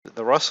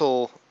the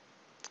Russell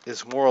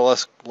is more or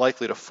less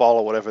likely to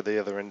follow whatever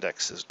the other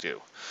indexes do.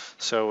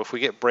 So if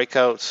we get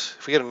breakouts,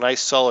 if we get a nice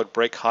solid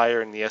break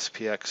higher in the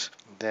SPX,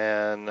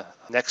 then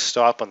next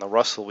stop on the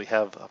Russell, we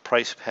have a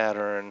price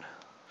pattern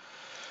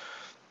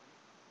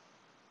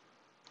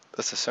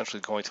that's essentially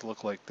going to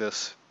look like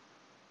this.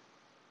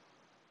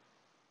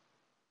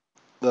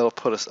 That'll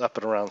put us up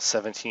at around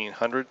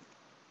 1700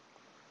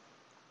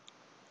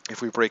 if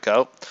we break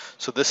out.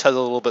 So this has a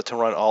little bit to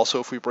run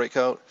also if we break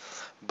out,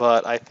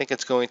 but I think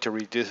it's going to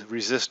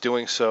resist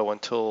doing so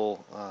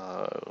until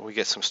we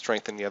get some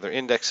strength in the other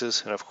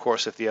indexes. And of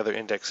course, if the other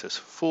indexes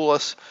fool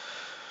us,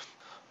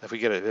 if we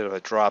get a bit of a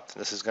drop, then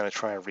this is going to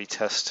try and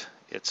retest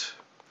its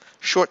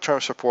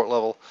short-term support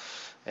level.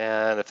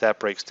 And if that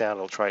breaks down,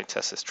 it'll try and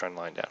test this trend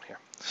line down here.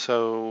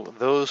 So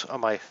those are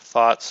my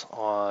thoughts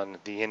on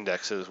the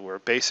indexes. We're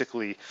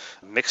basically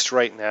mixed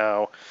right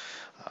now.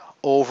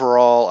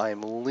 Overall,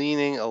 I'm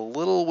leaning a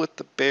little with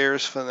the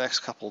bears for the next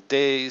couple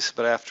days,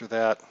 but after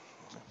that,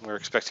 we're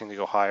expecting to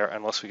go higher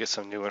unless we get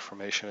some new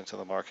information into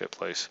the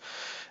marketplace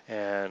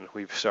and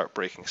we start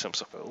breaking some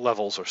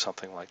levels or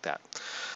something like that.